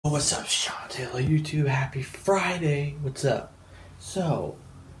What's up, Sean Taylor YouTube? Happy Friday. What's up? So,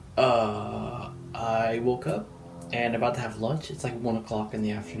 I woke up and about to have lunch. It's like 1 o'clock in the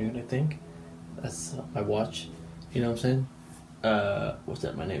afternoon, I think. That's my watch. You know what I'm saying? What's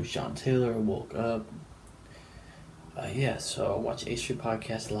up? My name's Sean Taylor. I woke up. Yeah, so I watch A Street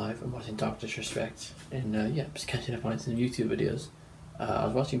Podcast live. I'm watching Dr. Disrespect. And, yeah, just catching up on some YouTube videos. I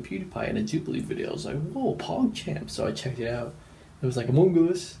was watching PewDiePie and a Jubilee video. I was like, whoa, PogChamp. So I checked it out. It was like Among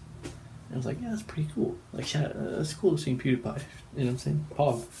Us. And I was like, yeah, that's pretty cool. Like, that's cool seeing PewDiePie. You know what I'm saying?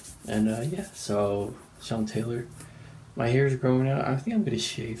 Pog. And, yeah, so, Sean Taylor. My hair is growing out. I think I'm going to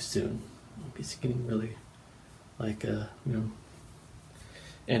shave soon. It's getting really, like, you know.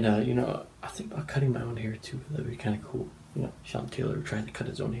 And, you know, I think about cutting my own hair, too. That'd be kind of cool. You know, Sean Taylor trying to cut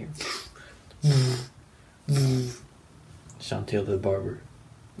his own hair. Sean Taylor the barber.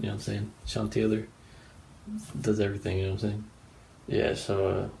 You know what I'm saying? Sean Taylor does everything, you know what I'm saying? Yeah,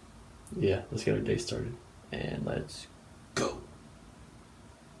 so, yeah, let's get our day started. And let's go.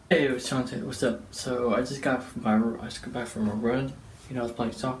 Hey, it's Sean Taylor. What's up? So, I just got back from a run. You know, I was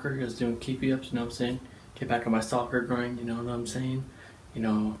playing soccer. I was doing keepy ups, you know what I'm saying? Get back on my soccer grind, you know what I'm saying? You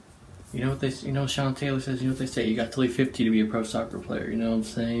know what Sean Taylor says, you know what they say, you got to leave 50 to be a pro soccer player, you know what I'm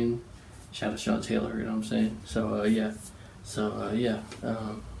saying? Shout out Sean Taylor, you know what I'm saying? So, yeah. So, yeah.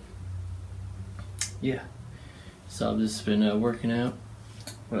 Yeah. So I've just been working out.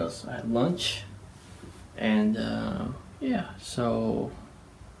 What else? I had lunch. And, yeah, so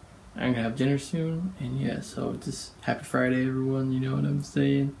I'm gonna have dinner soon. And yeah, so just happy Friday, everyone, you know what I'm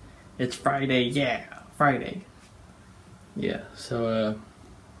saying? It's Friday, yeah, Friday. Yeah, so,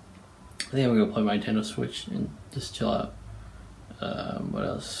 I think I'm gonna play my Nintendo Switch and just chill out. What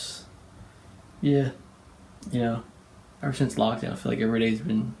else? Yeah, you know, ever since lockdown, I feel like every day's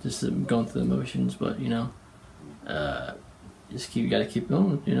been just going through the motions, but you know, you gotta keep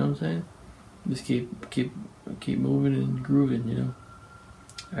going, you know what I'm saying? Just keep moving and grooving, you know?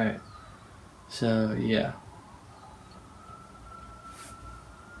 Alright, so yeah.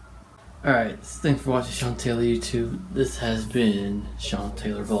 Alright, thanks for watching Sean Taylor YouTube. This has been Sean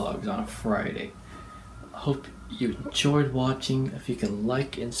Taylor Vlogs on a Friday. Hope you enjoyed watching. If you can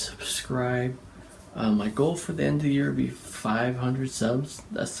like and subscribe. My goal for the end of the year would be 500 subs.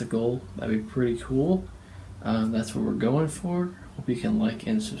 That's the goal. That'd be pretty cool. That's what we're going for. Hope you can like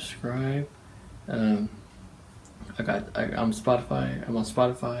and subscribe. I'm Spotify. I'm on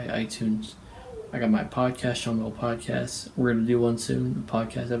Spotify, iTunes. I got my podcast, Seanmillwall Podcast. We're gonna do one soon, a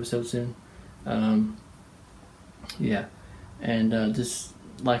podcast episode soon. Yeah, and just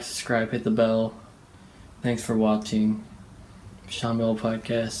like, subscribe, hit the bell. Thanks for watching. Seanmillwall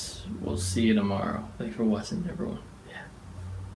Podcast. We'll see you tomorrow. Thanks for watching, everyone.